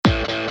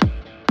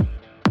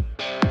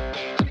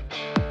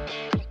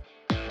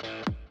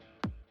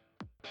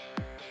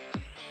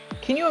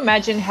Can you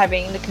imagine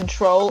having the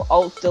Control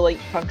Alt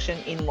Delete function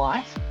in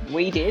life?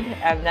 We did,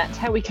 and that's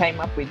how we came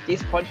up with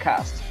this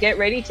podcast. Get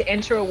ready to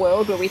enter a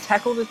world where we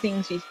tackle the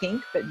things you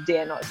think but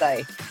dare not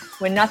say,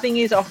 where nothing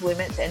is off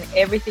limits and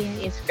everything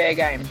is fair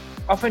game.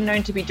 Often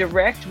known to be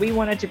direct, we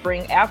wanted to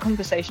bring our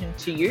conversation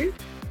to you.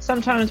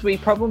 Sometimes we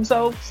problem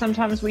solve,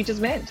 sometimes we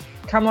just vent.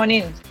 Come on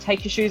in,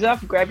 take your shoes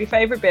off, grab your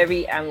favourite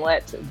bevy, and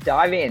let's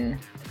dive in.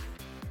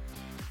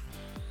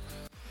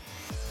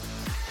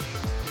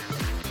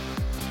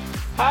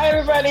 Hi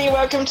everybody,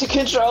 welcome to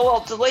Control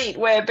Alt Delete,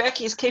 where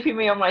Becky's keeping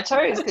me on my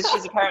toes because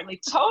she's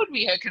apparently told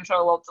me her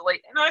Control Alt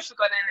Delete and I've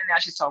forgotten, and now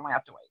she's told me I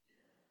have to wait.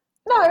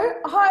 No,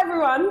 hi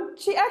everyone.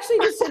 She actually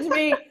just said to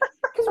me,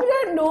 because we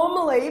don't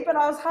normally, but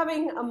I was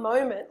having a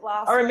moment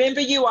last I remember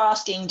you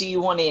asking, do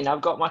you want in?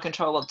 I've got my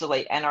Control Alt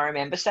Delete, and I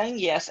remember saying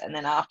yes, and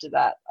then after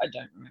that, I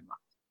don't remember.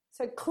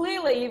 So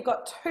clearly you've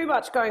got too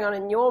much going on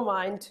in your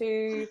mind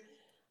to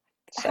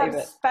have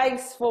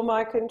space for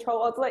my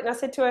Control Alt Delete. And I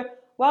said to her,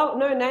 well,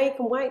 no, now you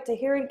can wait to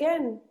hear it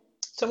again.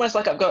 It's almost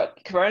like I've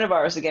got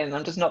coronavirus again and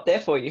I'm just not there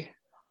for you.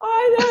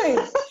 I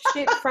know.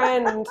 Shit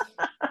friend.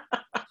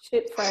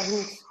 Shit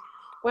friend.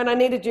 When I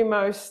needed you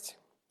most.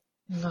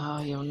 No,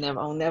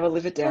 I'll never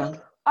live it down.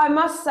 I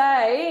must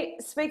say,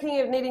 speaking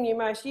of needing you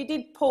most, you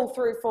did pull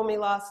through for me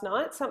last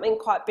night. Something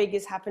quite big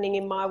is happening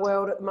in my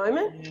world at the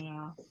moment.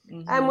 Yeah.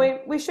 Mm-hmm.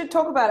 And we should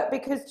talk about it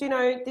because, you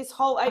know, this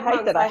whole 8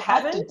 months that I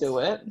had to do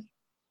it.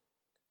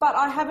 But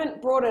I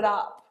haven't brought it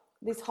up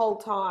this whole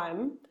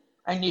time.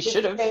 And you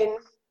should have.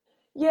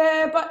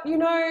 Yeah, but, you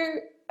know,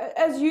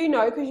 as you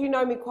know, because you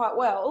know me quite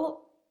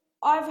well,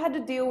 I've had to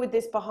deal with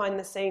this behind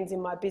the scenes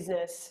in my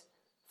business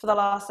for the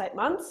last 8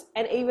 months,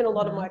 and even a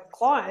lot of my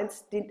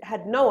clients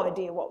had no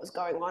idea what was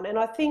going on. And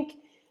I think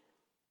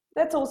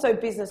that's also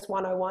business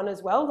 101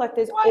 as well. Like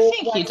I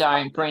think you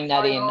don't bring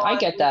that in. I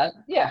get that.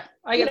 Yeah,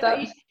 I get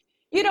that.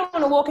 You don't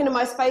want to walk into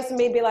my space and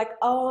me be like,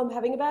 oh, I'm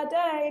having a bad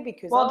day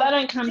because they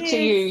don't come to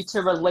you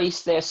to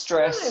release their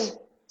stress.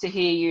 No. To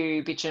hear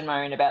you bitch and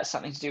moan about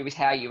something to do with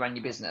how you run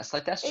your business.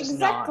 Like, that's just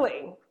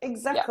Exactly.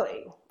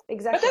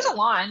 But there's a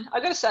line.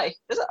 I got to say,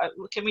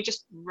 can we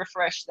just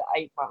refresh the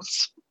 8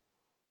 months?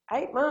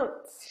 8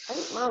 months.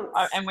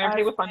 And when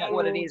people find out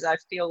what it is, I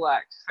feel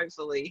like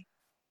hopefully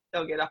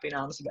they'll get up in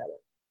arms about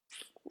it.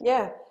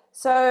 Yeah.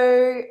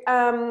 So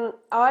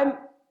I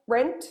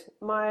rent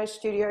my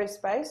studio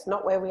space,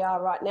 not where we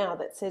are right now,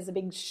 that says a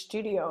big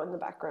studio in the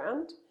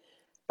background,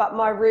 but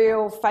my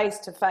real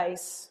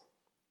face-to-face.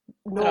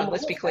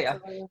 Let's be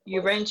clear.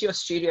 You rent your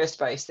studio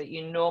space that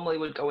you normally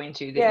would go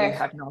into that you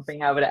have not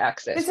been able to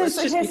access.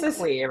 Let's just be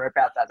clear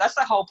about that. That's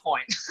the whole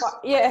point.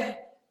 Yeah.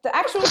 The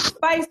actual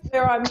space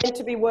where I'm meant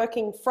to be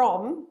working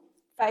from,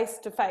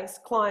 face-to-face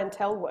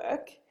clientele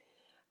work,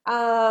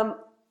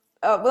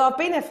 I've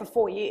been there for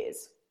 4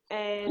 years.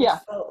 And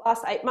for the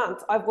last 8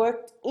 months, I've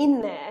worked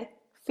in there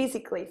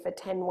physically for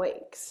 10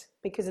 weeks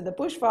because of the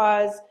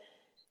bushfires,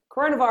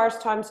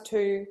 coronavirus times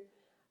 2,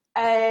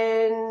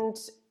 and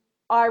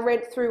I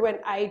rent through an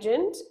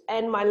agent,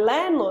 and my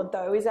landlord,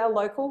 though, is our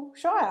local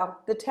shire,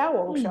 the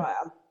Tawong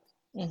Shire.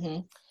 Mm-hmm.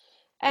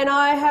 And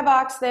I have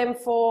asked them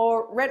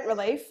for rent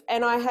relief,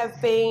 and I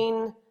have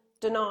been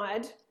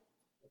denied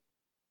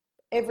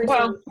every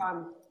single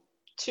time.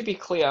 To be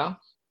clear,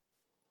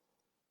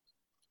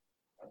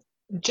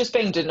 just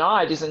being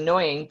denied is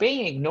annoying.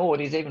 Being ignored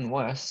is even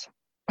worse.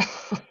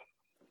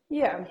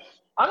 Yeah.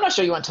 I'm not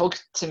sure you want to talk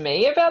to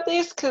me about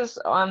this because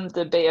I'm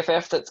the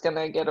BFF that's going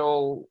to get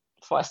all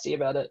feisty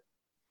about it.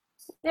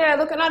 Yeah,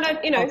 look, and I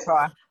don't, you know, I'll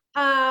try.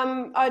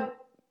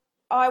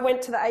 I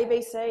went to the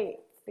ABC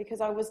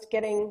because I was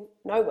getting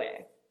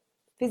nowhere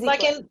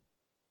physically.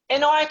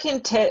 And I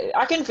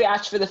can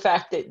vouch for the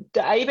fact that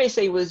the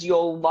ABC was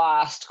your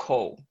last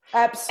call.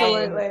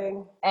 Absolutely.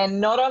 And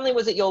not only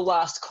was it your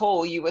last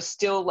call, you were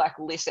still like,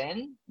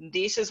 listen,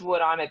 this is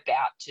what I'm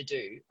about to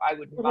do. I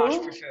would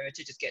much prefer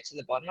to just get to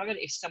the bottom of it.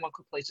 If someone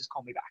could please just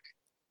call me back.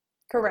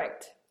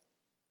 Correct.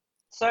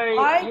 So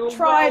I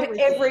tried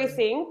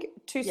everything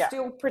to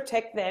still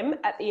protect them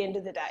at the end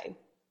of the day.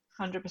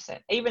 100%.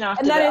 Even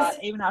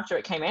after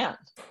it came out.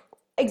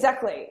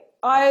 Exactly.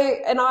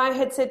 I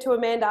had said to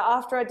Amanda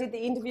after I did the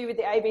interview with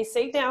the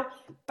ABC, now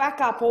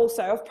back up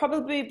also, I've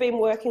probably been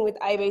working with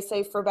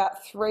ABC for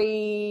about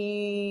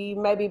 3,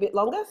 maybe a bit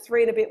longer,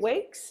 3 and a bit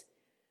weeks.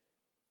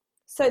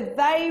 So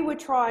they were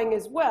trying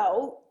as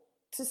well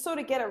to sort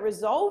of get it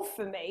resolved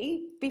for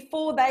me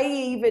before they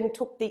even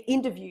took the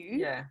interview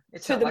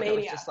to the media. It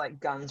was just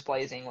like guns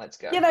blazing, let's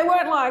go. Yeah, they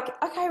weren't like,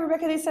 okay,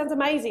 Rebecca, this sounds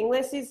amazing.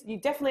 You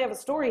definitely have a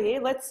story here.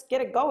 Let's get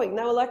it going.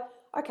 They were like,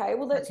 okay,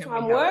 well, let's try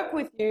and work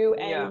with you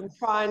and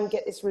try and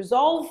get this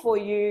resolved for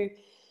you.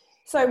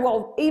 So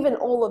while even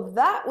all of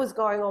that was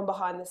going on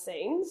behind the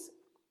scenes,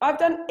 I've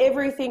done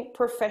everything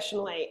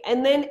professionally.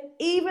 And then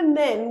even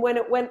then, when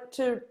it went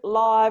to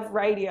live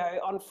radio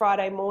on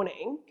Friday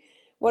morning,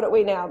 what are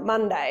we now,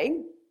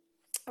 Monday,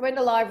 I went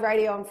to live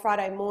radio on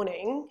Friday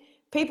morning.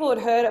 People had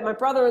heard it. My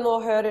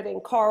brother-in-law heard it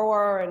in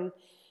Corowa, and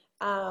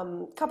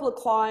a couple of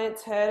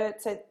clients heard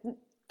it. So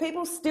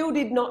people still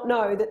did not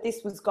know that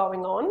this was going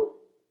on.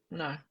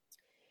 No.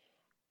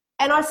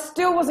 And I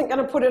still wasn't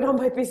going to put it on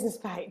my business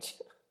page.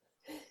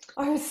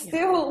 I was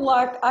still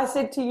I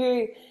said to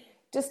you,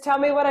 just tell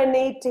me what I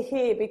need to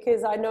hear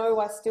because I know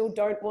I still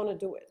don't want to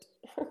do it.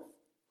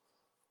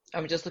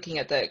 I'm just looking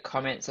at the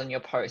comments on your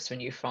post when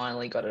you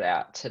finally got it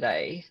out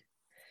today.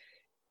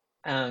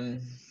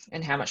 And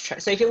how much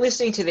so if you're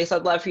listening to this,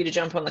 I'd love for you to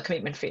jump on the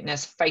Commitment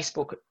Fitness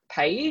Facebook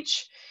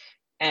page.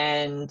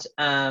 And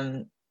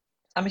I'm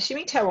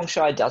assuming Tauranga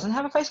Shire doesn't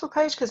have a Facebook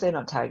page because they're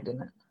not tagged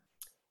in it.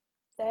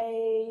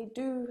 They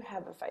do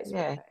have a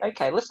Facebook page.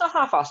 Okay, let's not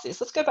half-ass this.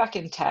 Let's go back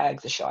and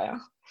tag the Shire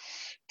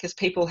because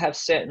people have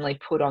certainly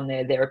put on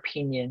there their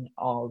opinion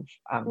of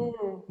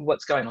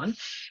what's going on.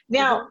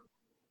 Now,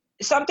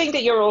 something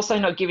that you're also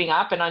not giving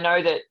up, and I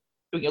know that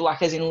you're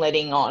like as in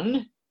letting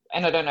on,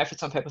 and I don't know if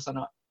it's on purpose or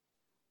not,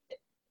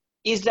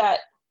 is that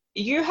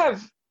you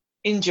have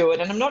endured,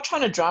 and I'm not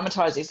trying to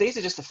dramatise this, these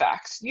are just the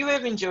facts. You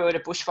have endured a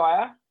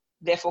bushfire,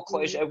 therefore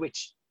closure,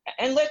 which,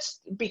 and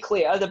let's be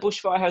clear, the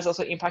bushfire has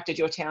also impacted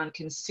your town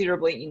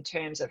considerably in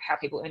terms of how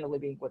people earn a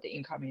living, what the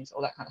income is,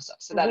 all that kind of stuff.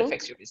 So that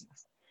affects your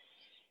business.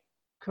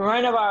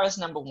 Coronavirus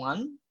number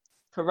 1,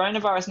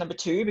 coronavirus number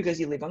 2, because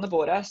you live on the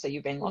border, so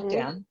you've been locked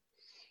down.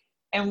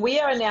 And we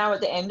are now at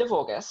the end of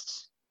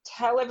August.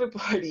 Tell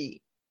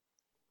everybody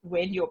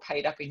when you're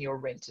paid up in your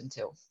rent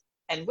until,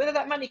 and whether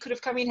that money could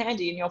have come in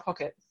handy in your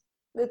pocket.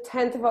 The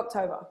 10th of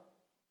October.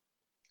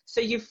 So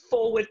you've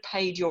forward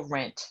paid your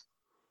rent.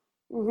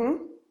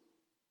 Mm-hmm.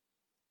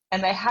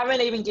 And they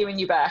haven't even given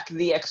you back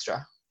the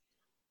extra.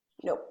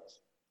 Nope.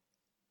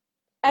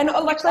 And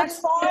like, let's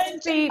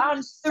be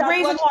the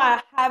reason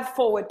why I have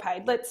forward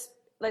paid. Let's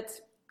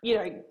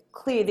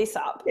clear this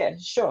up. Yeah,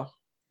 sure.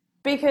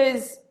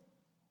 Because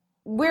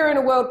we're in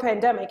a world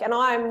pandemic, and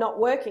I'm not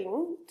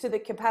working to the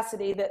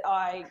capacity that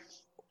I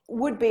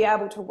would be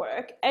able to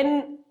work,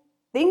 and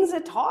things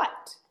are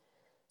tight.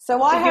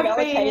 So I have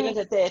allocated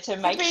it there to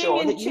make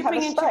sure that you have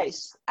a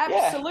space.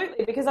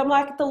 Absolutely, because I'm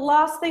like, the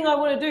last thing I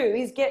want to do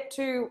is get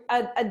to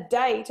a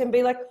date and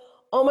be like,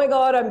 oh my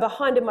God, I'm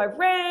behind in my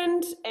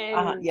rent.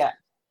 And,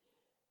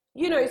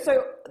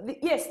 so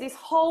yes, this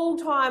whole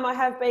time I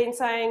have been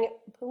saying,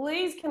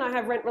 please, can I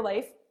have rent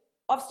relief?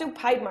 I've still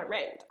paid my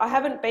rent. I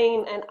haven't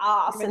been an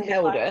ass and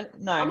held it.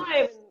 No. I'm not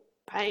even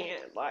paying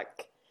it.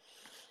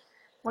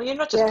 Well, you've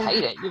not just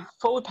paid it. You've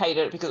forward paid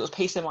it because it was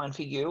peace of mind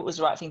for you. It was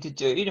the right thing to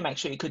do to make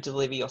sure you could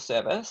deliver your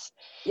service.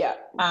 Yeah.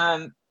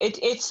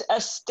 It's a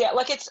step.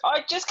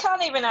 I just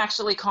can't even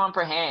actually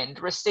comprehend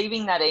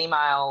receiving that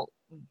email,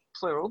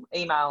 plural,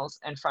 emails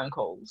and phone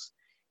calls,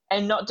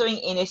 and not doing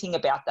anything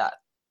about that.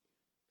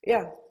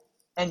 Yeah.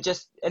 And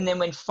then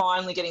when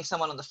finally getting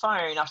someone on the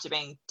phone after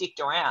being dicked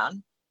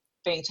around,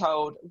 being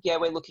told, yeah,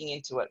 we're looking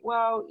into it.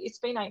 Well, it's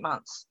been 8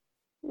 months.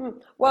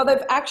 Well,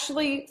 they've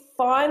actually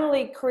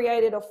finally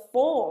created a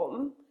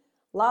form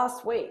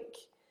last week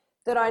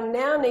that I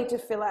now need to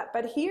fill out.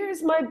 But here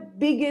is my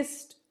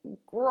biggest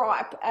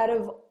gripe out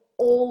of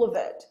all of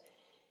it.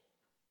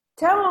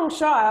 Tauranga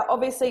Shire,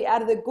 obviously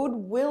out of the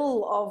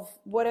goodwill of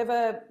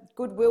whatever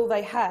goodwill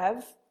they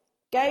have,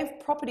 gave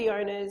property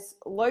owners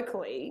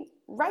locally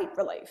rate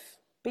relief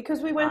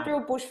because we went through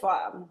a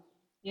bushfire.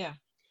 Yeah.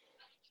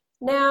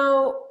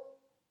 Now,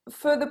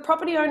 for the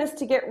property owners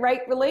to get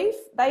rate relief,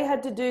 they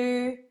had to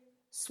do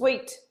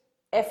sweet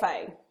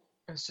FA.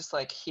 It was just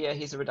like,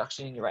 here's a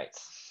reduction in your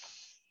rates.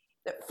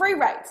 Free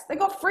rates. They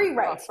got free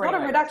rates, not a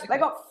reduction. Okay. They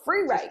got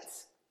free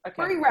rates. Okay.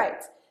 Free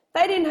rates.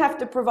 They didn't have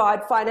to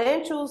provide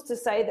financials to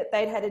say that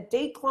they'd had a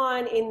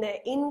decline in their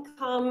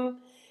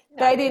income.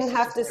 No, they didn't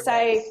have to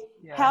say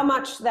how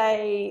much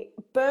they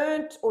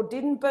burnt or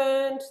didn't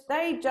burn.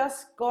 They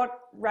just got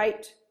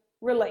rate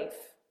relief.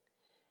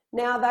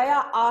 Now they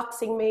are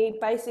asking me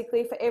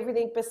basically for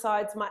everything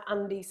besides my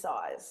undie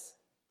size.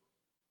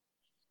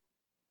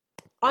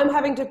 I'm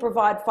having to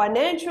provide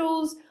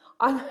financials.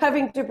 I'm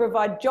having to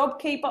provide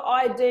JobKeeper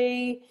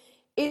ID.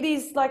 It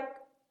is like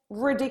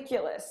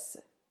ridiculous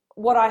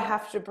what I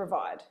have to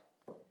provide.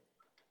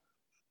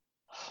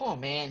 Oh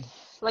man,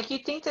 like you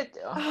think that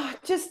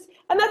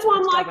and that's why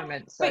I'm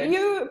like,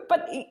 so.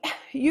 but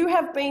you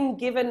have been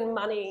given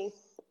money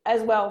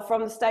as well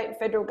from the state and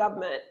federal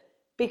government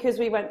because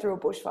we went through a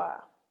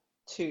bushfire.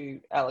 To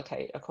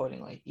allocate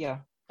accordingly, yeah.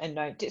 And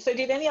no, so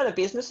did any other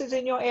businesses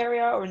in your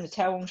area or in the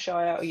Tauranga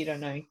Shire, or you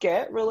don't know,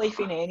 get relief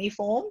in any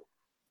form?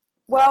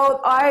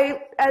 Well,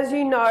 as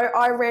you know,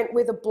 I rent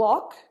with a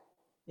block.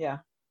 Yeah.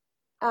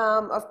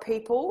 Of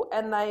people,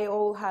 and they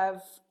all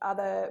have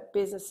other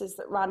businesses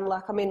that run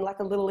I'm in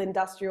a little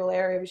industrial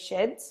area with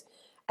sheds,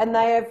 and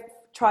they have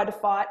tried to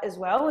fight as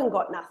well and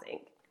got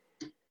nothing.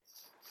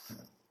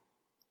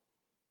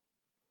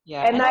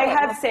 Yeah. And they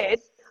have said,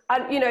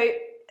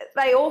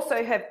 they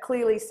also have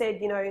clearly said,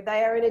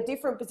 they are in a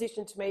different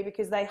position to me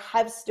because they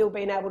have still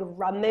been able to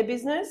run their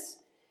business.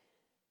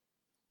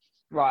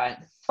 Right.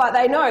 But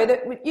they know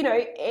that,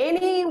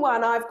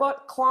 anyone, I've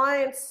got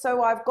clients,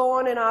 so I've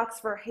gone and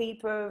asked for a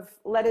heap of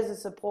letters of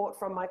support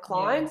from my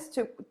clients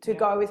to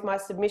go with my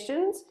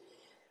submissions.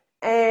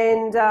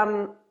 And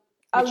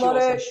Which you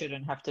also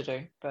shouldn't have to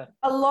do, but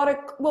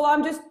well,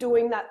 I'm just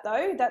doing that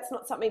though. That's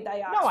not something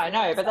they ask. No, I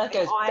know, but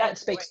that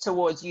speaks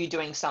towards you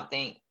doing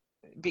something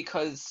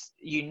because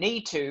you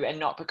need to, and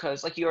not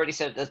because, like you already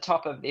said at the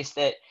top of this,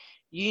 that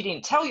you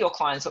didn't tell your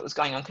clients what was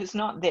going on, because it's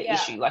not their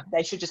issue. Like,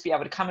 they should just be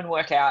able to come and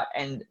work out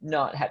and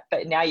not have,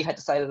 but now you had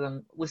to say to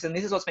them, listen,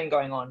 this is what's been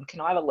going on.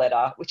 Can I have a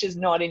letter? Which is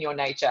not in your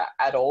nature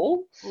at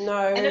all.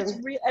 No. And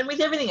and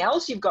with everything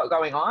else you've got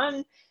going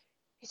on,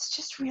 it's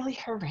just really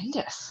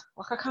horrendous.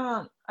 Like,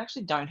 I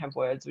actually don't have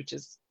words, which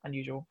is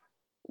unusual.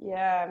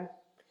 Yeah.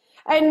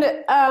 And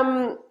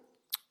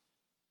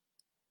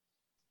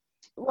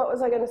what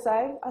was I going to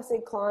say? I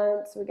said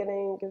clients were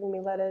giving me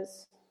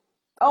letters.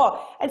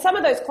 Oh, and some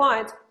of those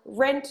clients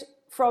rent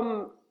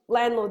from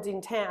landlords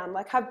in town,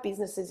 like have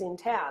businesses in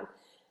town.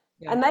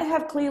 Yeah. And they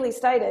have clearly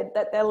stated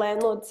that their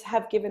landlords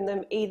have given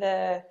them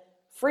either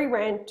free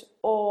rent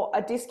or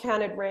a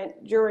discounted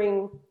rent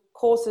during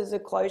courses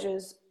of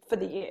closures for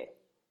the year.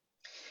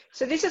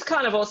 So this is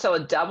kind of also a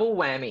double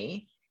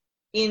whammy,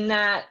 in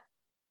that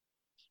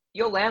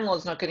your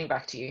landlord's not getting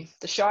back to you,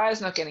 the Shire's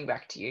not getting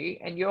back to you,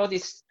 and you're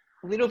this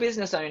little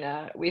business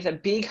owner with a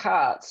big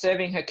heart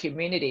serving her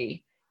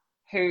community,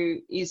 who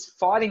is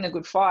fighting the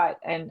good fight.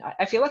 And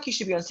I feel like you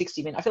should be on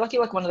 60 Minutes. I feel like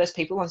you're like one of those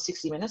people on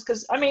 60 Minutes.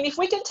 Because, I mean, if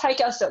we can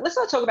take ourselves, let's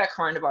not talk about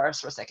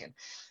coronavirus for a second.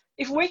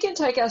 If we can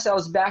take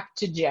ourselves back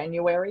to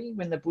January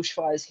when the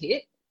bushfires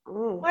hit,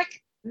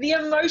 like the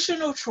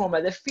emotional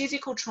trauma, the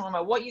physical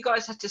trauma, what you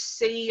guys had to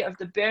see of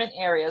the burnt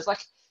areas,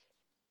 like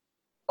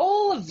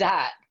all of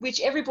that, which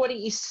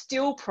everybody is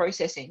still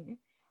processing,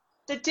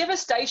 the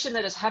devastation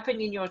that has happened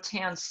in your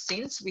town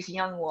since with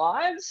young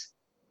lives,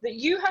 that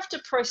you have to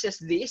process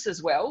this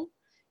as well,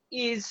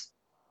 is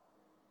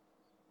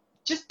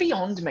just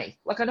beyond me.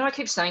 Like, I know I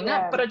keep saying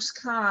that, but I just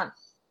can't.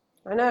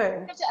 I know.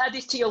 You have to add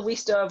this to your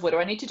list of what do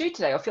I need to do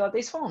today, or fill out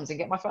these forms and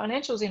get my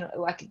financials in,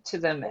 like, to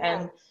them.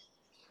 And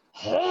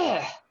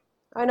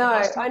I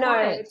know.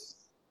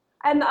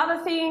 And the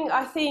other thing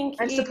I think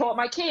and support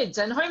my kids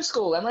and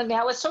homeschool. And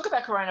now let's talk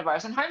about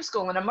coronavirus and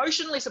homeschool and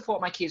emotionally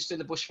support my kids through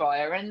the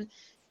bushfire. And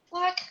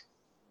like,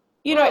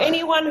 you know,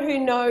 anyone who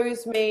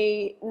knows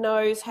me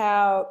knows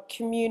how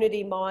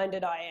community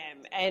minded I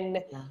am,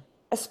 and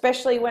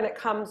especially when it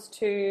comes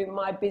to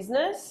my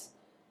business.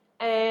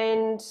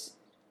 And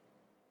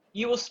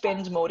you will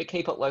spend more to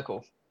keep it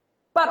local.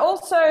 But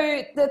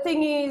also the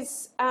thing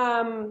is,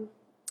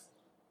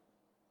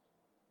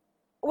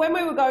 when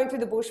we were going through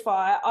the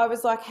bushfire, I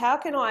was like, how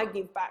can I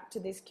give back to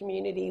this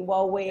community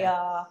while we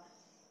are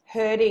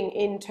hurting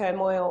in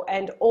turmoil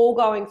and all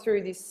going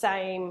through this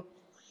same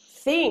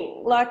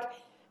thing? Like,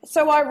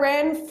 so I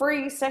ran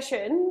free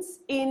sessions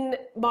in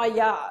my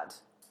yard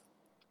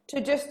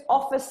to just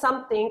offer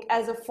something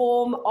as a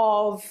form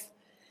of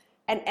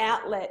an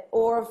outlet,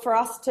 or for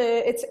us to,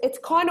 it's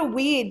kind of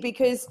weird,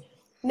 because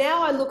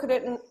now I look at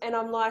it and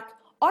I'm like,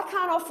 I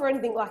can't offer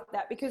anything like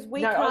that because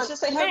we can't. I was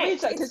just saying, how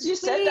weird, because you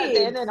said that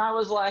then, and I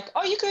was like,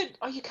 you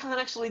can't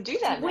actually do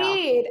that now.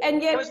 Weird.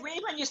 And yet, it was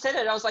weird when you said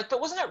it. I was like,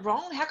 but wasn't it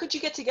wrong? How could you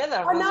get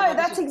together? I know,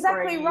 that's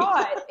exactly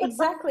right.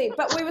 Exactly.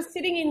 But we were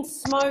sitting in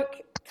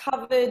smoke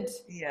covered.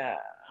 Yeah.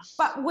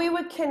 But we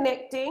were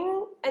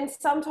connecting, and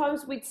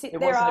sometimes we'd sit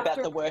there after. It wasn't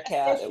about the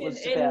workout. It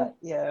was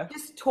about,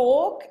 just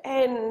talk.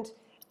 And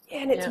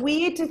it's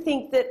weird to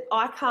think that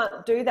I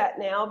can't do that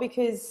now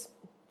because,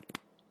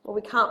 well,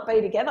 we can't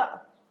be together.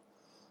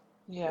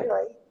 Yeah.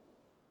 Really?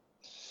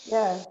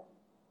 Yeah.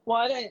 Well,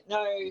 I don't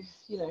know,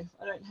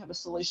 I don't have a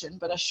solution,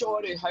 but I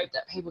sure do hope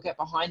that people get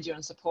behind you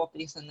and support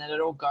this, and that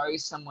it all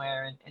goes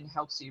somewhere and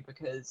helps you,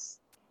 because,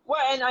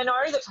 well, and I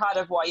know that part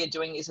of why you're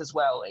doing this as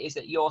well is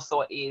that your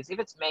thought is, if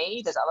it's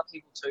me, there's other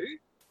people too,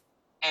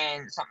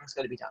 and something's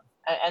got to be done.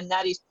 And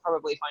that is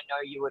probably, if I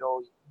know you at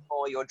all,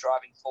 more your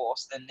driving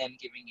force than them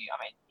giving you,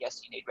 I mean, yes,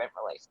 you need rent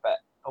relief,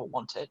 or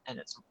want it, and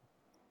it's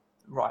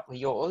rightly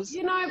yours.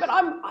 But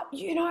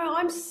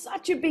I'm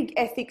such a big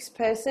ethics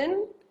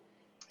person,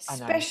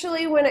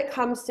 especially when it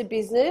comes to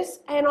business.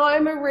 And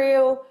I'm a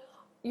real,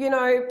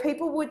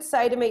 people would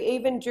say to me,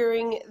 even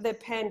during the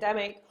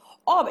pandemic,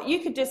 but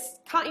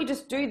can't you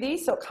just do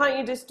this, or can't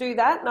you just do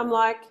that? And I'm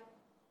like,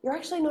 you're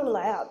actually not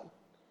allowed.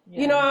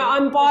 Yeah,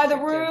 I'm by the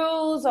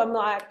rules. I'm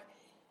like,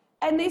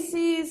 and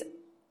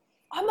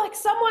I'm like,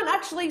 someone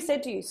actually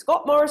said to you,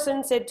 Scott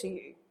Morrison said to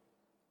you,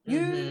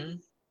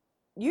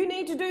 you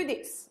need to do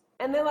this.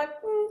 And they're like,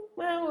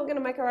 well, we're going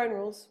to make our own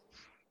rules.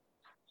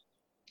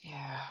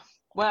 Yeah.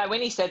 Well, when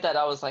he said that,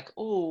 I was like,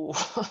 oh,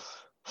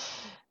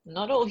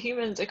 not all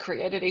humans are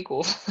created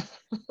equal.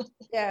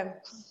 Yeah.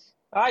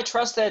 I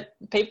trust that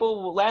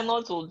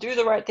landlords will do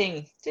the right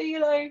thing. Do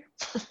you though?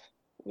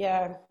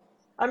 Yeah.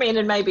 I mean,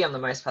 and maybe on the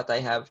most part they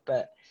have,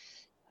 but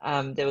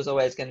there was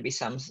always going to be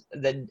some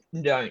that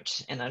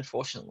don't. And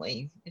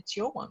unfortunately, it's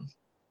your one.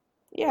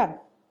 Yeah.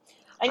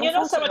 And you're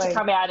not someone to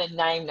come out and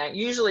name.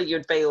 Usually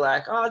you'd be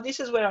like, this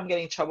is where I'm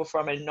getting trouble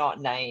from, and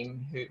not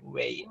name who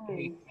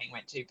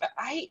went to. But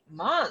 8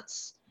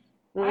 months.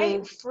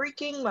 8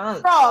 freaking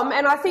months.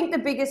 And I think the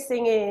biggest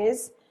thing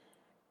is,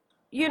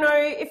 you know,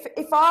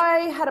 if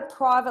I had a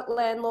private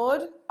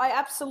landlord, I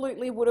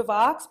absolutely would have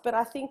asked, but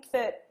I think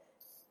that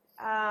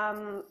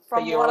from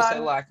what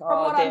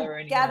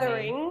I'm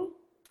gathering,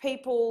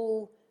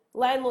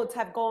 landlords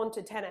have gone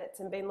to tenants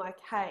and been like,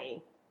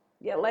 hey,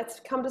 yeah, let's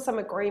come to some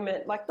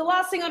agreement. Like, the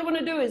last thing I'd want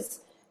to do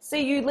is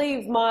see you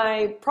leave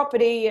my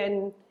property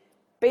and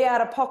be out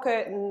of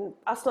pocket and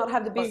us not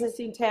have the business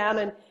in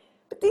town.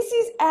 But this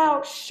is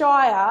our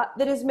shire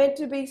that is meant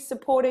to be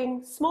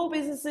supporting small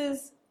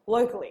businesses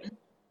locally.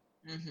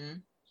 Mm-hmm.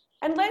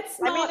 And let's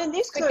not and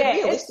this forget,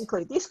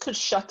 realistically, this could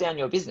shut down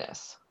your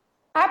business.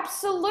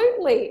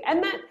 Absolutely.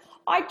 And that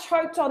I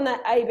choked on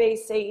that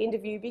ABC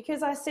interview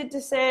because I said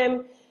to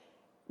Sam,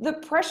 the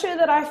pressure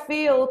that I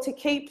feel to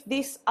keep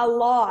this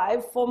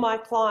alive for my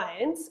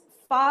clients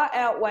far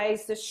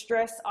outweighs the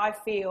stress I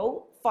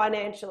feel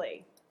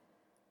financially.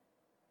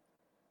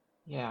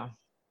 Yeah.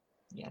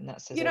 Yeah, and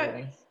that says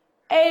everything.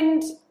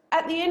 And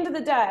at the end of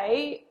the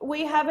day,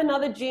 we have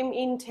another gym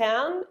in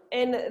town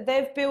and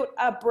they've built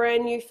a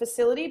brand new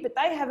facility, but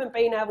they haven't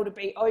been able to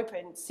be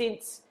open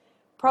since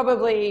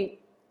probably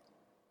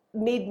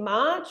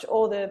mid-March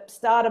or the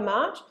start of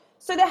March.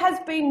 So there has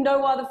been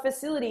no other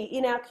facility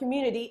in our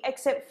community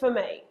except for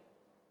me.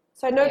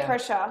 So no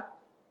pressure.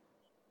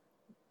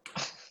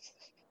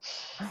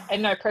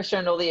 And no pressure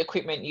on all the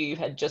equipment you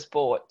had just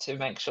bought to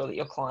make sure that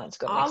your clients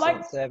got an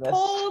excellent service.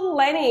 Poor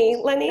Lenny.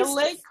 Lenny the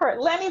leg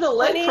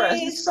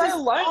press is so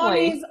lonely. On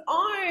his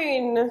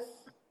own.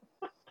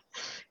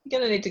 You're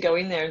going to need to go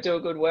in there and do a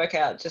good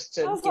workout just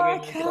to give him a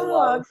bit of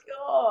love.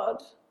 Oh,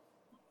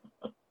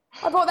 God.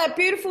 I bought that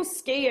beautiful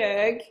ski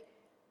erg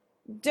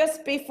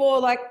just before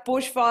like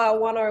Bushfire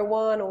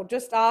 101 or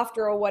just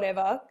after or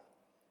whatever.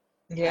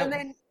 Yeah. And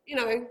then,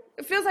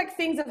 it feels like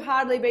things have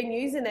hardly been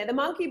used in there. The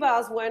monkey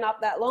bars weren't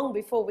up that long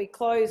before we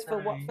closed for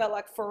what felt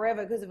like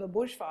forever because of a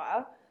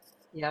bushfire.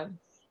 Yeah.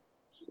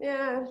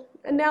 Yeah.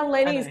 And now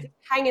Lenny's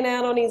hanging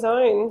out on his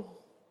own.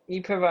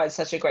 You provide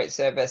such a great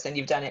service and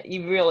you've done it.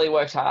 You've really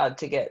worked hard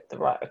to get the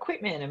right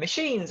equipment and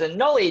machines and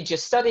knowledge. You're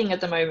studying at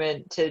the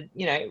moment to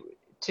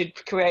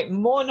create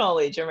more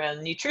knowledge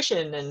around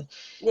nutrition and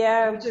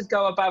just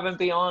go above and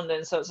beyond.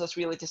 And so it's just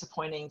really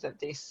disappointing that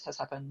this has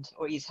happened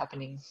or is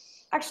happening.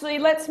 Actually,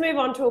 let's move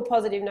on to a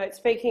positive note.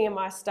 Speaking of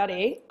my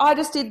study, I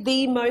just did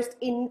the most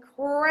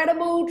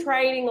incredible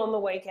training on the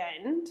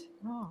weekend.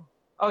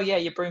 Oh yeah,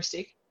 your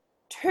broomstick.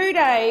 2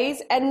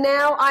 days, and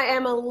now I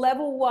am a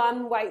level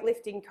 1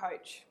 weightlifting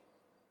coach.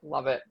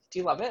 Love it. Do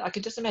you love it? I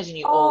could just imagine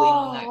you all in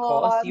on that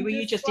course. Were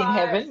you just in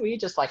heaven? Were you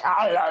just like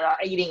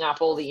eating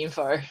up all the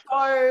info?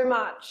 So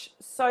much.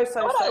 So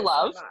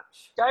much.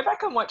 Go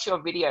back and watch your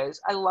videos.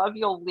 I love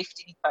your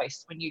lifting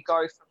face when you go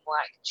from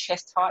like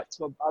chest height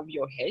to above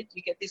your head.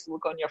 You get this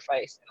look on your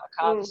face, and I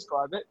can't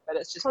describe it, but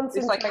it's just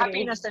it's like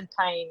happiness and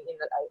pain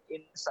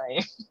in the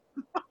same.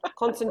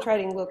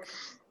 Concentrating look.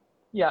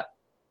 Yeah.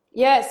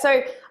 Yeah,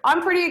 so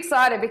I'm pretty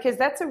excited because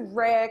that's a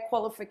rare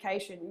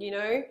qualification,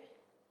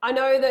 I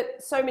know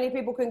that so many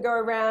people can go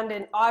around,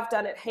 and I've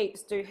done it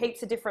do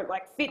heaps of different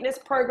like fitness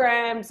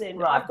programs,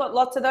 and I've got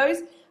lots of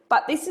those,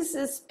 but this is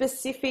a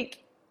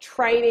specific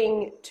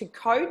training to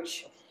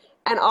coach,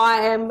 and I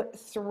am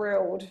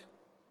thrilled.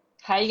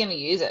 How are you going to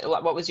use it?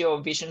 What was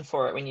your vision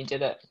for it when you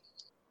did it?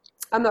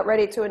 I'm not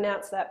ready to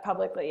announce that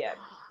publicly yet.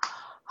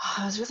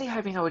 I was really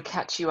hoping I would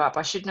catch you up.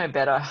 I should know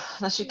better.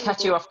 I should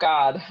catch you off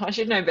guard. I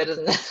should know better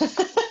than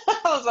that.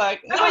 I was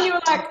like, no. When you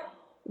were like,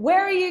 where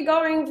are you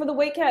going for the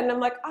weekend? And I'm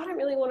like, I don't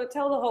really want to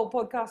tell the whole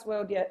podcast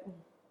world yet.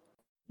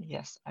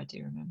 Yes, I do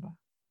remember.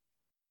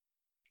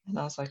 And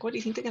I was like, what, do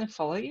you think they're going to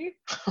follow you?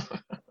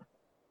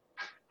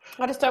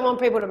 I just don't want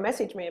people to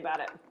message me about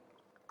it.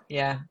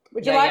 Yeah.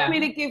 Would you like me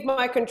to give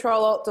my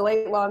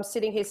Control-Alt-Delete while I'm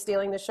sitting here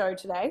stealing the show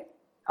today?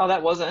 Oh,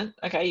 that wasn't?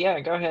 Okay, yeah,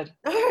 go ahead.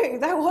 No,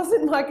 that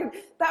wasn't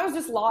that was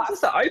just life. That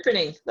was the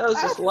opening. That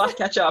was just life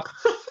catch up.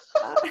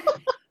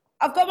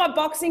 I've got my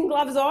boxing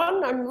gloves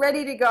on. I'm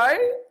ready to go.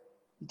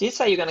 You did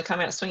say you're going to come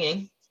out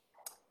swinging.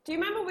 Do you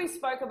remember we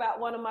spoke about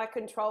one of my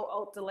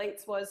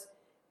Control-Alt-Deletes was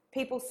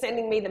people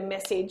sending me the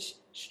message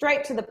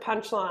straight to the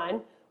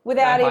punchline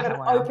without even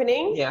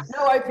opening? Yeah.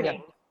 No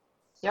opening.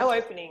 Yep. No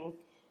opening.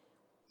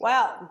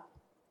 Well,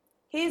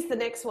 here's the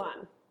next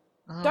one.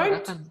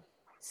 Don't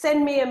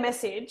send me a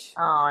message.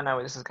 Oh, I know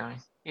where this is going.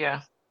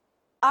 Yeah.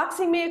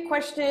 Asking me a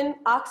question,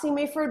 asking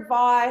me for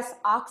advice,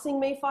 asking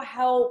me for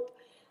help.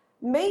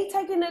 Me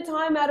taking the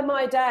time out of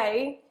my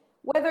day,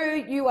 whether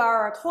you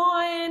are a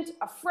client,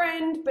 a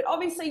friend, but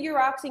obviously you're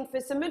asking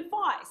for some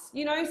advice,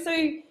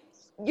 so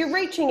you're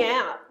reaching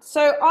out.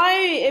 So I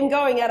am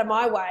going out of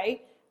my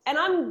way and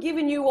I'm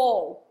giving you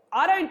all.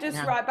 I don't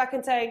just write back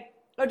and say,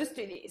 oh, just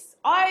do this.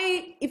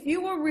 If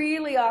you were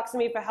really asking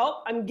me for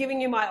help, I'm giving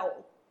you my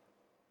all.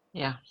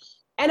 Yeah.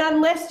 And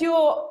unless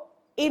you're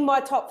in my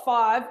top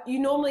 5, you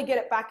normally get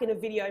it back in a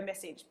video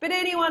message. But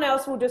anyone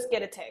else will just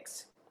get a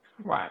text.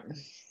 Right.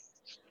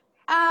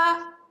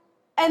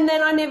 And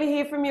then I never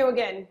hear from you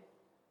again.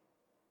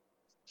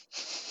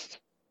 It's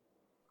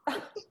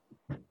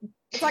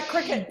like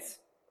crickets.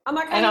 I'm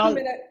like, hang on a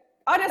minute.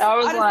 I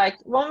was like,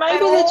 well, maybe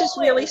they're just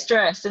really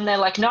stressed. And they're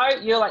like, no,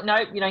 you're like, no,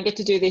 you don't get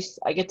to do this.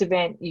 I get to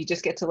vent. You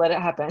just get to let it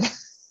happen.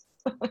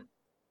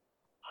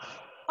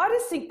 I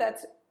just think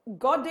that's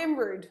goddamn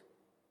rude.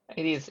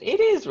 It is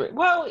rude.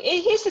 Well,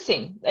 here's the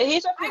thing.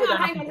 Here's what people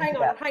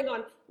hang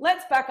on.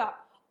 Let's back up.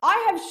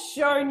 I have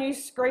shown you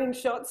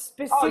screenshots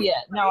specifically. Oh,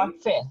 yeah. No,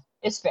 fair.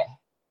 It's fair.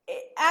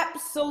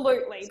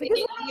 Absolutely.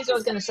 Because here's what I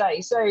was going to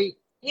say. So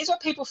here's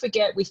what people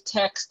forget with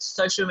text,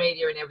 social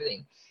media and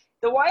everything.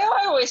 The way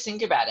I always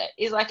think about it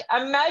is like,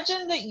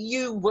 imagine that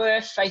you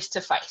were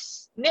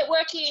face-to-face,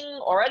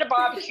 networking or at a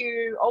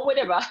barbecue or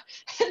whatever,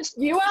 and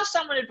you asked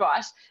someone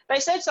advice,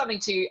 they said something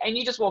to you and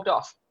you just walked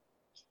off.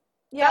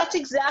 Yeah. That's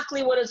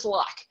exactly what it's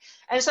like.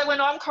 And so when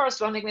I'm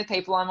corresponding with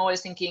people, I'm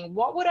always thinking,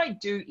 what would I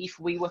do if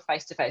we were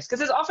face-to-face? Because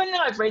there's often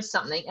that I've read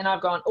something and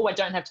I've gone, oh, I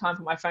don't have time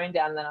for my phone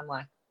down. And then I'm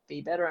like, be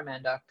better,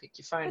 Amanda. Pick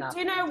your phone up. Do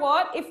you know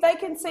what? If they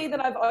can see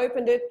that I've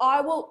opened it, I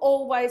will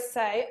always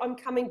say, I'm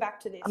coming back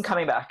to this. I'm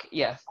coming back,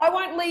 yeah. I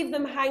won't leave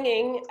them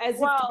hanging as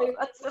if... Well,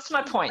 that's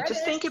my point.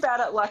 Just think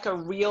about it like a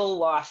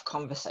real-life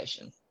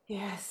conversation.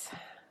 Yes.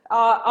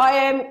 I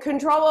am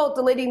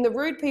Control-Alt-Deleting the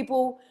rude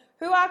people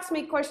who ask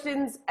me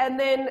questions, and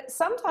then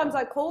sometimes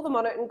I call them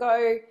on it and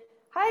go,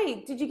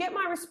 hey, did you get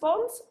my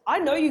response? I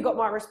know you got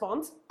my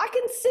response. I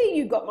can see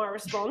you got my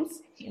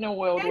response. In a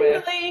world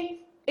where...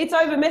 It's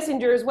over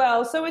Messenger as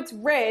well, so it's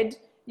red.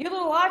 Your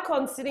little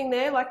icon's sitting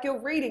there like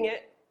you're reading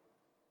it.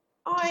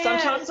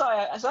 Sometimes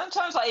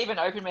I even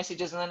open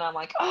messages and then I'm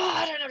like, oh,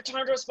 I don't have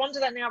time to respond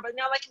to that now, but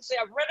now they can see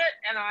I've read it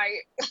and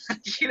I,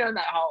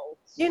 that whole.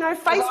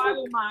 Facebook. I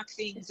will mark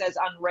things as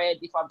unread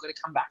if I've got to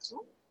come back to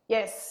them.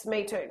 Yes,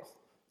 me too.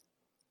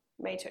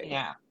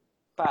 Yeah,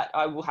 but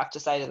I will have to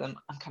say to them,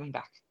 I'm coming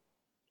back.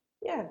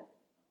 Yeah.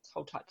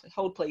 Hold tight.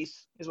 Hold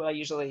please is what I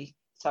usually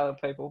tell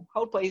people.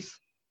 Hold please.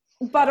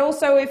 But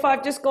also, if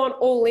I've just gone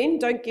all in,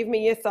 don't give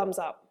me your thumbs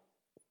up.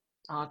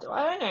 Oh,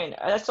 I don't know.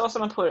 I saw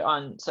someone put it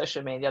on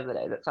social media the other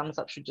day that thumbs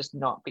up should just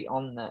not be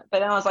on there.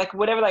 But then I was like,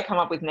 whatever they come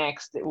up with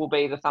next, it will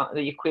be the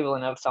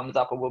equivalent of thumbs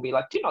up, or will be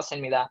like, do not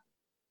send me that.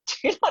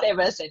 Do not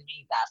ever send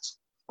me that.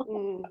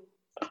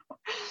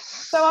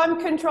 So I'm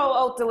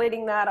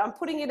Control-Alt-Deleting that. I'm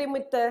putting it in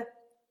with the,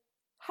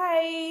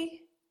 hey,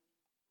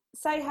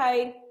 say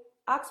hey,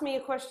 ask me a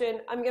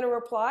question, I'm going to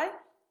reply,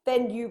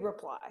 then you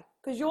reply.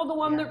 Because you're the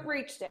one that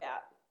reached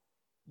out.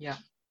 Yeah.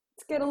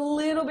 Let's get a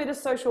little bit of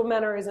social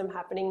mannerism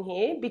happening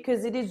here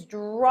because it is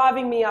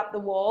driving me up the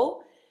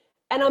wall.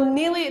 And I'm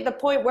nearly at the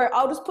point where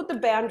I'll just put the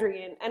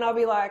boundary in and I'll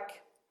be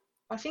like...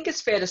 I think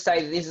it's fair to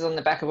say that this is on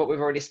the back of what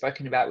we've already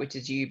spoken about, which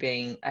is you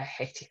being a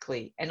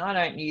hectically, and I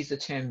don't use the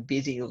term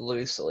busy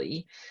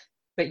loosely,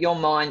 but your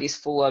mind is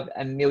full of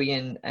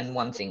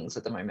 1,000,001 things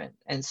at the moment.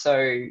 And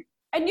so...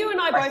 And you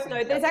and I both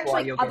know there's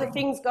actually other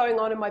things going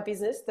on in my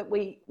business that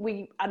we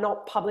are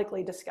not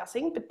publicly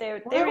discussing, but there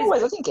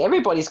is... I think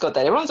everybody's got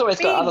that. Everyone's always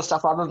got other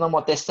stuff other than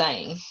what they're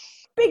saying.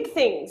 Big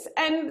things.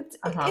 And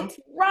it's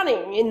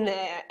running in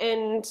there.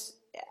 And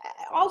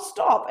I'll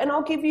stop and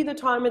I'll give you the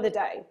time of the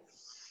day.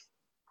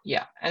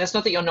 Yeah. And it's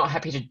not that you're not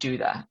happy to do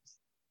that.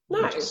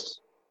 No.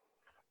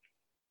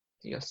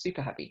 You're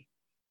super happy.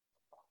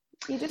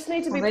 You just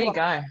need to be... There you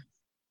go.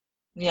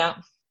 Yeah.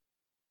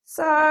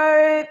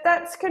 So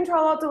that's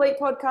Control-Alt-Delete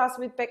podcast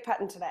with Beck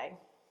Patton today.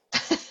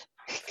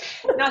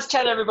 Nice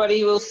chat,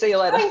 everybody. We'll see you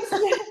later. Thanks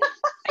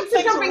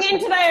for jumping in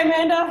today,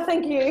 Amanda.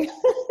 Thank you.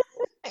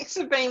 Thanks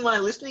for being my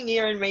listening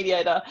ear and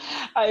mediator.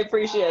 I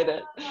appreciate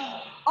it.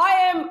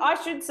 I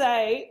should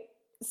say,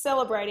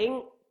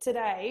 celebrating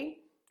today,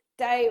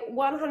 day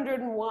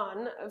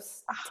 101 of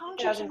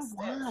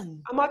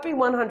 101. I might be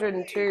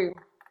 102.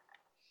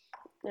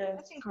 Yeah.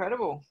 That's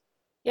incredible.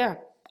 Yeah,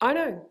 I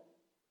know.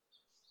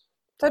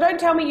 So don't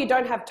tell me you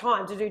don't have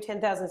time to do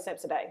 10,000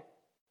 steps a day.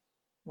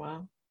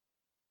 Wow.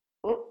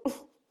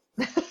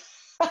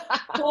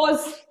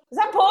 Pause. Is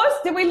that pause?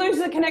 Did we lose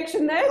the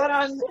connection there?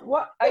 But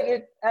what? I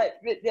did.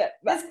 Yeah.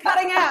 It's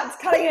cutting out. It's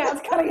cutting out.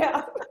 It's cutting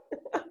out.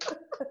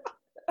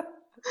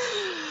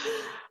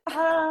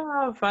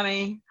 Oh,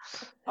 funny.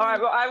 All right.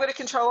 Well, I'm going to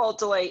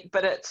Control-Alt-Delete,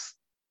 but it's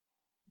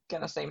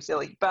going to seem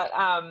silly. But,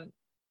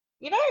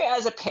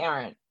 as a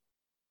parent,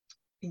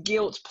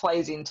 guilt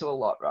plays into a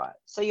lot, right?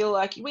 So you're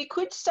like, we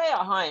could stay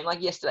at home,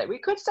 like yesterday, we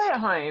could stay at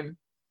home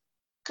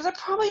because I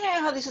probably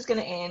know how this is going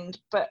to end,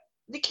 but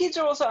the kids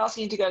are also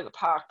asking to go to the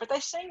park, but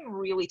they seem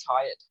really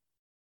tired.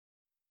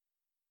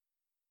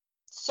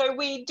 So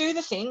we do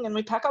the thing and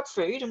we pack up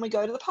food and we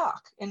go to the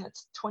park and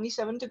it's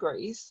 27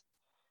 degrees.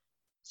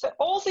 So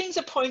all things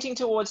are pointing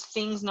towards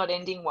things not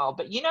ending well,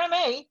 but you know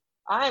me,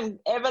 I am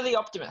ever the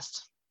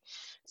optimist.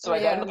 So I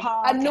go to the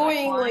park.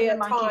 Annoyingly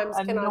at times,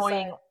 can I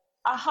say?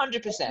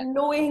 100%.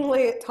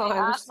 Annoyingly at times.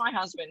 Ask my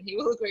husband, he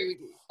will agree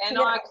with you. And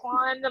I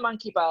climb the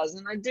monkey bars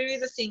and I do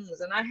the things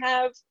and I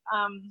have,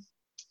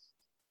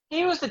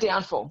 here was the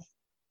downfall.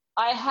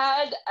 I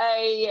had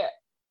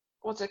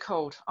what's it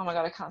called? Oh my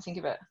God, I can't think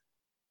of it.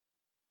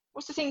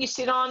 What's the thing you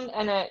sit on?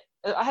 And I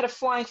had a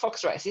flying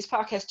fox race. This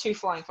park has 2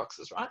 flying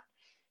foxes, right?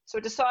 So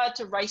I decided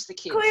to race the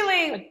kids.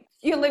 Clearly,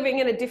 you're living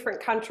in a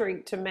different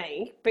country to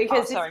me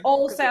because it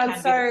all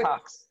sounds so...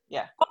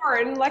 Yeah.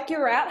 Foreign, like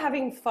you're out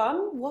having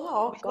fun.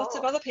 Wow. With lots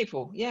of other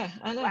people. Yeah,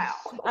 I know. Wow.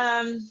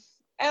 And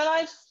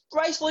I've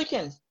raced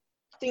Lucan.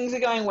 Things are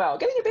going well.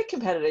 Getting a bit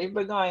competitive,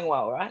 but going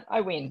well, right?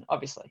 I win,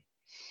 obviously.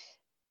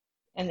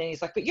 And then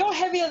he's like, but you're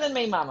heavier than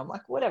me, Mum. I'm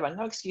like, whatever,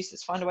 no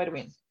excuses. Find a way to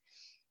win.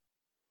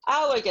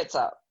 Arlo gets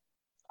up.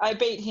 I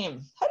beat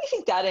him. How do you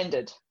think that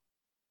ended?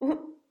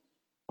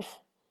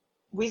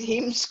 With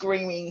him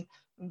screaming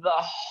the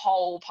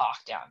whole park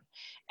down.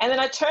 And then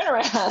I turn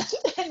around,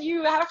 and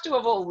you have to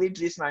have all lived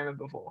this moment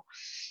before,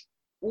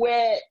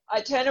 where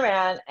I turn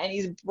around and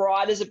he's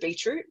bright as a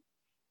beetroot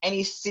and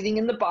he's sitting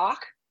in the bark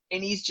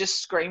and he's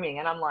just screaming.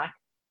 And I'm like,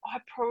 I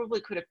probably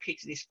could have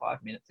picked this 5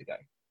 minutes ago.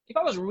 If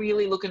I was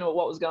really looking at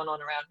what was going on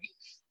around me,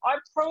 I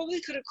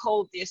probably could have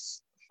called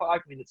this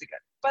 5 minutes ago.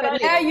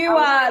 But now you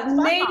are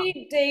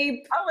knee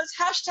deep. I was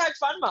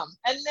 #FunMum.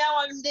 And now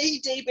I'm knee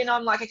deep and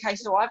I'm like, okay,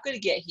 so I've got to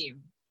get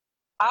him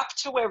up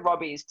to where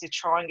Rob is to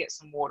try and get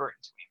some water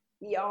into him.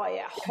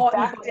 Yeah.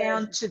 Back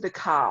down to the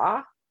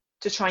car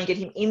to try and get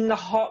him in the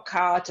hot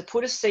car to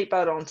put a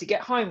seatbelt on to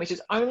get home, which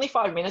is only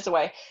 5 minutes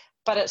away,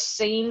 but it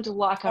seemed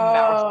like a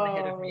marathon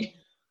ahead of me.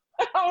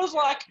 I was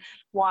like,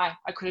 why?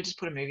 I could have just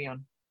put a movie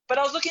on. But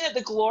I was looking at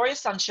the glorious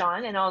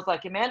sunshine and I was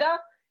like, Amanda,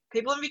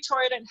 people in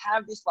Victoria don't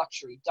have this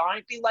luxury.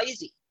 Don't be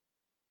lazy.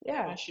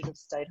 Yeah. I should have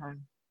stayed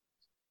home.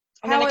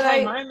 And then I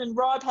came home and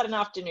Rob had an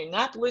afternoon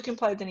nap. Lucan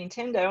played the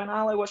Nintendo and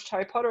Arlo watched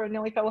Harry Potter and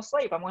nearly fell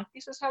asleep. I'm like,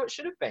 this is how it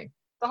should have been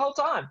the whole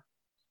time.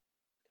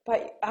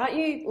 But aren't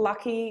you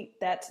lucky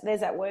that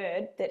there's that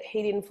word that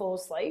he didn't fall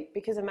asleep?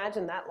 Because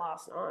imagine that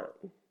last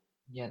night.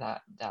 Yeah,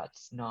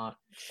 that's not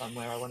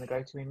somewhere I want to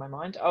go to in my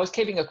mind. I was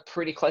keeping a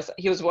pretty close.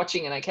 He was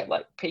watching and I kept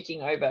like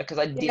peeking over because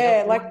I didn't.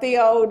 Yeah, like the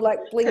old like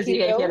blinky.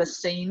 Because if he had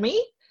seen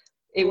me,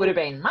 it would have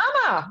been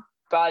Mama.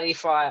 But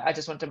if I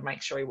just wanted to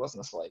make sure he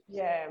wasn't asleep.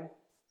 Yeah,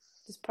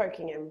 just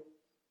poking him.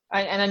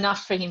 And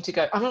enough for him to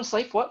go, I'm not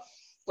asleep. What?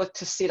 Like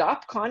to sit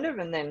up, kind of,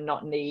 and then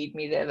not need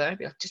me there though.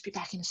 Be like, just be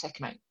back in a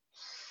sec, mate.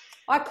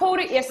 I called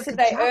it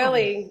yesterday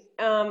early.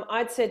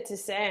 I'd said to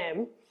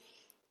Sam,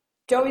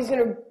 Joey's going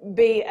to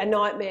be a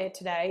nightmare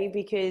today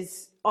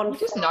because on you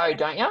just know,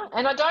 don't you?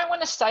 And I don't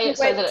want to say it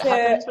so that it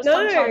happens, but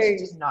sometimes you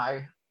just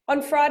know.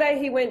 On Friday,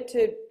 he went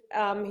to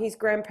his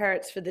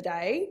grandparents for the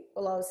day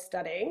while I was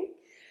studying.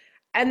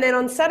 And then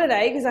on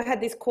Saturday, because I had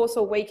this course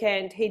all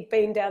weekend, he'd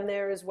been down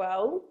there as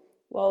well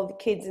while the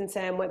kids and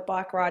Sam went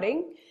bike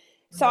riding.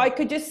 So I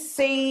could just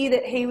see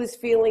that he was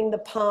feeling the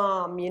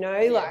palm, you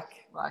know,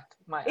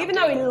 even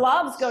though he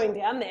loves going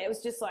down there, it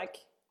was just like,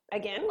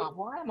 again. Oh,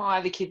 why am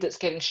I the kid that's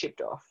getting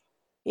shipped off?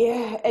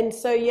 Yeah, and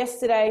so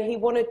yesterday he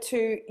wanted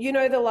to, you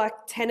know, the like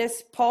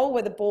tennis pole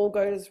where the ball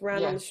goes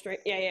round on the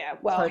street. Yeah.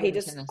 Well, he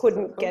just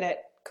couldn't get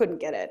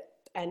it.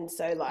 And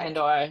so like. And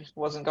I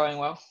wasn't going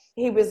well.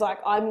 He was like,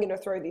 I'm going to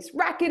throw this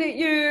racket at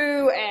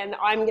you and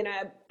I'm going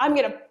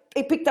to,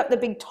 he picked up the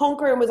big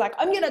tonker and was like,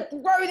 I'm going to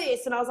throw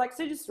this. And I was like,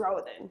 so just throw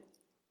it then.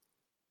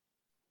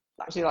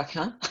 Was he like,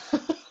 huh?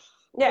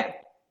 Yeah.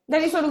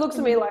 Then he sort of looks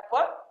at me like,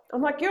 what?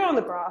 I'm like, you're on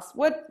the grass.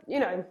 What, you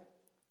know.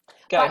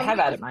 Go, have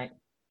at it, mate.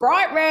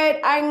 Bright red,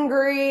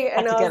 angry.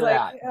 And I was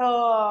like,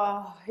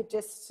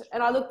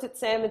 and I looked at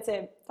Sam and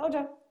said, told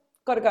you,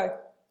 got to go.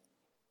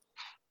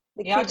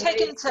 I've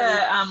taken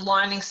to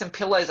lining some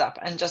pillows up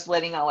and just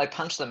letting Arlo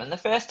punch them. And the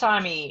first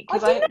time I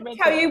didn't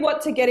tell you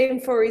what to get him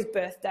for his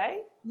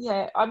birthday.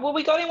 Yeah, well,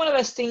 we got him one of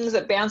those things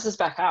that bounces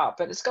back up,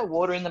 but it's got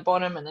water in the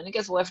bottom, and then it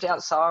gets left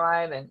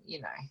outside, and you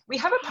know, we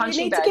have a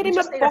punching bag. We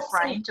just need a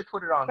frame to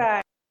put it on.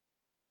 Bag.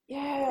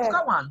 Yeah, we've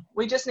got one.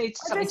 We just need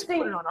something to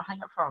put it on or hang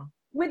it from.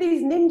 With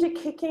his ninja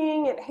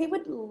kicking, he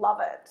would love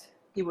it.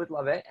 He would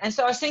love it. And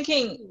so I was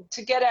thinking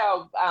to get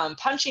our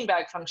punching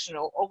bag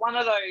functional, or one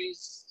of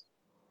those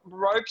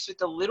ropes with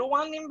the little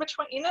one in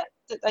it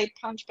that they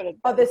punch,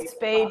 but the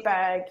speed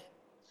bag.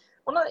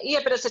 Well,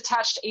 but it's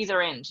attached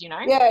either end, you know?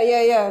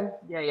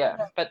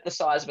 Yeah. But the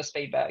size of a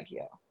speed bag,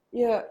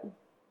 Yeah.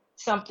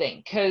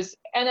 Something.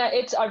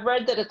 I've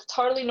read that it's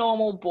totally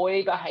normal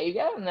boy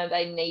behaviour and that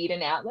they need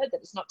an outlet, that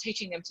it's not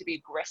teaching them to be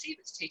aggressive,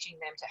 it's teaching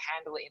them to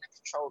handle it in a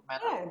controlled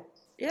manner.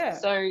 Yeah.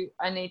 So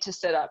I need to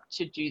set up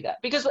to do that.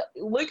 Because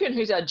Lucan,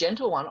 who's our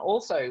gentle one,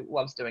 also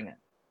loves doing it.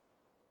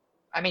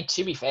 I mean,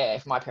 to be fair,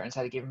 if my parents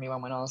had given me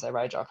one when I was their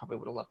age, I probably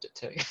would have loved it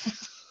too.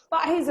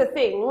 But here's the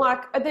thing,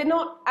 like, they're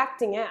not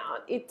acting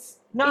out.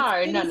 No.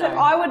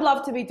 I would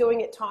love to be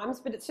doing at times,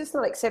 but it's just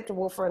not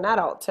acceptable for an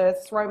adult to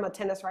throw my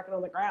tennis racket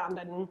on the ground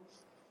and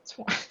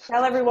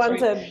tell everyone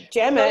to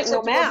jam it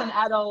and not as an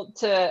adult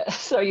to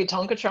throw your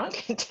Tonka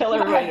trunk and tell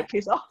everybody to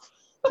piss off.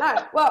 No,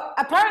 well,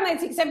 apparently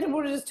it's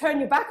acceptable to just turn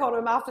your back on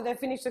them after they've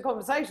finished the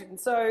conversation.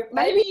 So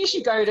maybe you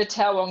should go to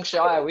Tawong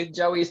Shire with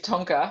Joey's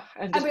Tonka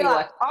and just be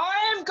like,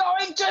 I am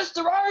going to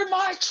throw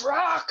my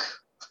truck.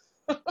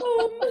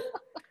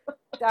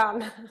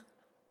 Done.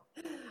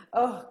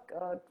 Oh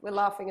God, we're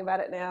laughing about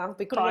it now.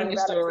 Be crying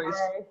about stories.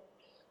 it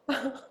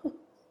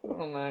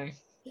Oh no!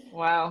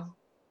 Wow.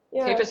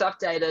 Yeah. Keep us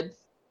updated.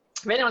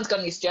 If anyone's got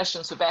any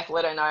suggestions for Beck,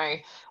 let her know.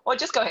 Or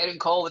just go ahead and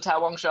call the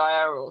Tawong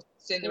Shire or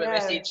send them a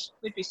message.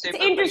 We'd be super.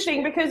 It's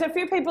interesting because a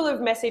few people have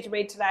messaged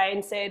me today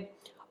and said,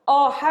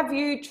 Oh, have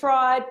you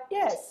tried?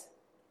 Yes.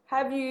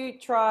 Have you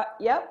tried?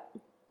 Yep.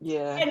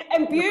 Yeah.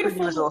 And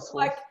beautiful,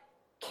 like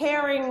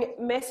caring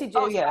messages.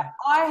 Oh, yeah.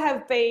 I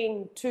have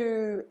been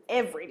to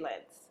every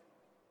length.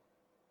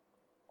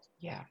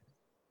 Yeah.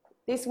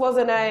 This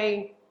wasn't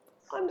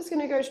I'm just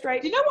going to go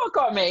straight. You know what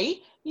got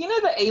me? You know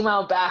the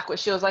email back where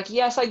she was like,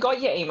 yes, I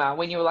got your email,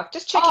 when you were like,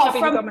 just checking up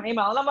if you got my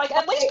email. And I'm like,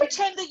 at least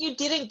pretend that you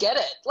didn't get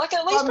it. Like,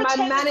 at least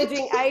pretend my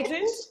managing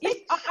agent. At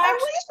least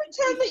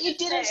pretend that you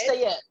didn't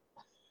see it.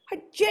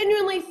 I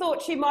genuinely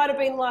thought she might have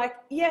been like,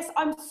 yes,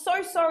 I'm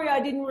so sorry I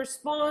didn't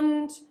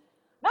respond.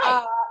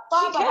 No,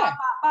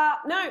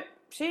 No,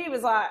 she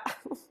was like...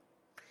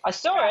 I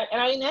saw it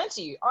and I didn't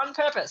answer you on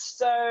purpose.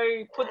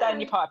 So put that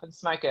in your pipe and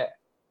smoke it.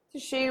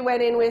 She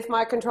went in with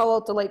my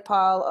Control-Alt-Delete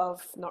pile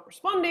of not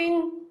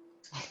responding.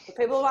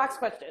 People have asked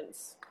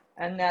questions.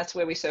 And that's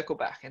where we circle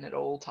back and it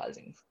all ties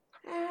in.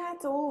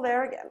 It's all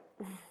there again.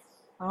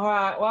 All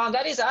right. Well,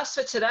 that is us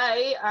for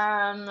today.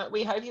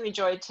 We hope you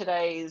enjoyed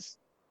today's,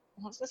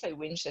 I was going to say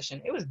whinge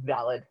session. It was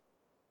valid.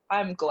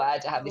 I'm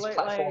glad to have this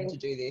platform to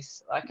do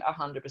this, like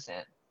 100%.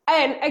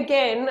 And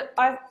again,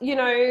 I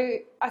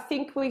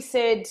think we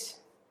said,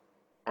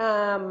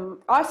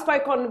 I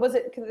spoke on, was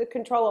it the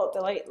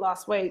Control-Alt-Delete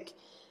last week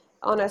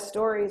on our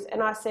stories,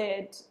 and I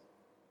said,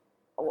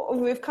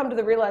 we've come to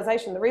the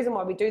realization, the reason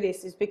why we do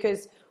this is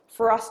because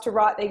for us to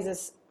write these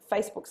as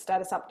Facebook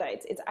status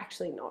updates, it's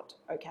actually not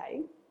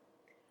okay.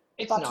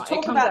 It's but not. To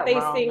talk about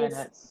these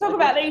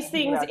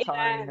things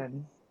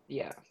in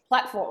a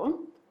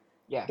platform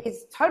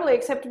is totally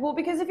acceptable,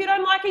 because if you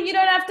don't like it, you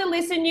don't have to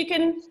listen. You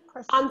can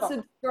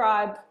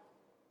unsubscribe.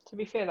 To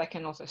be fair, they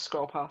can also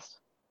scroll past.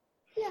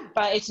 Yeah.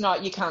 But it's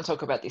not, you can't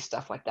talk about this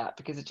stuff like that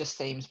because it just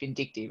seems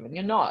vindictive, and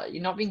you're not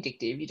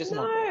vindictive. You're just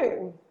not.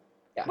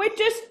 Yeah. We're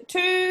just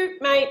two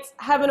mates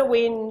having a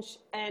whinge,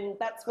 and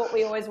that's what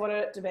we always wanted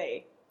it to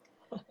be.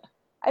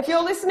 If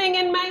you're listening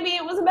and maybe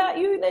it was about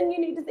you, then you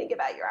need to think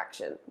about your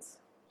actions.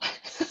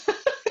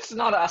 It's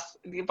not us.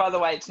 By the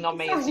way, it's not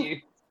me, it's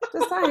you.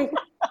 Just saying.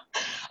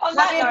 It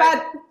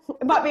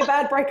might be a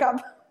bad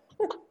breakup.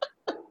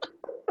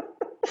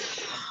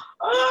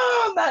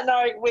 On that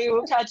note, we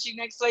will catch you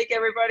next week,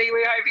 everybody.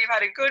 We hope you've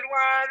had a good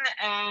one,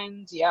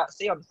 and see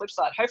you on the flip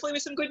side, hopefully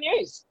with some good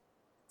news.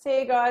 See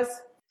you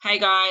guys. Hey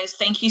guys,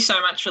 thank you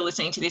so much for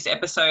listening to this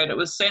episode. It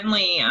was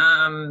certainly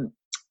a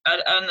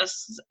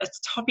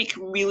topic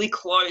really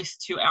close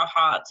to our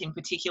hearts, in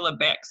particular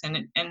Bex,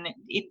 and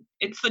it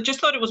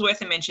just thought it was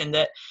worth a mention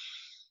that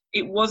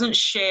it wasn't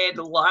shared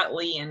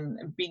lightly,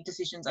 and big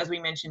decisions, as we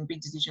mentioned,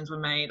 big decisions were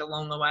made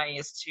along the way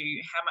as to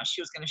how much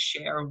she was going to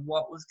share of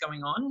what was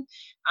going on.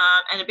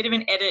 And a bit of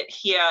an edit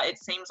here, it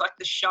seems like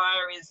the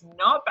Shire is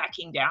not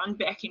backing down.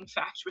 Beck, in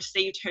fact,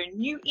 received her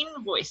new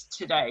invoice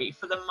today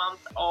for the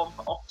month of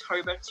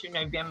October to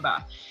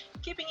November.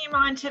 Keeping in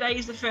mind today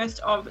is the 1st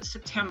of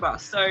September.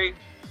 So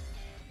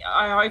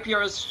I hope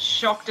you're as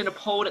shocked and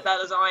appalled at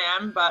that as I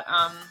am, but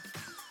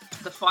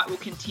the fight will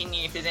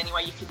continue. If there's any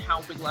way you can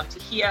help, we'd love to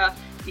hear.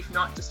 If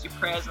not, just your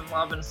prayers and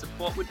love and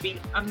support would be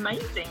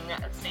amazing.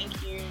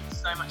 Thank you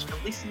so much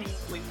for listening.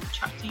 We will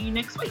chat to you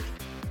next week.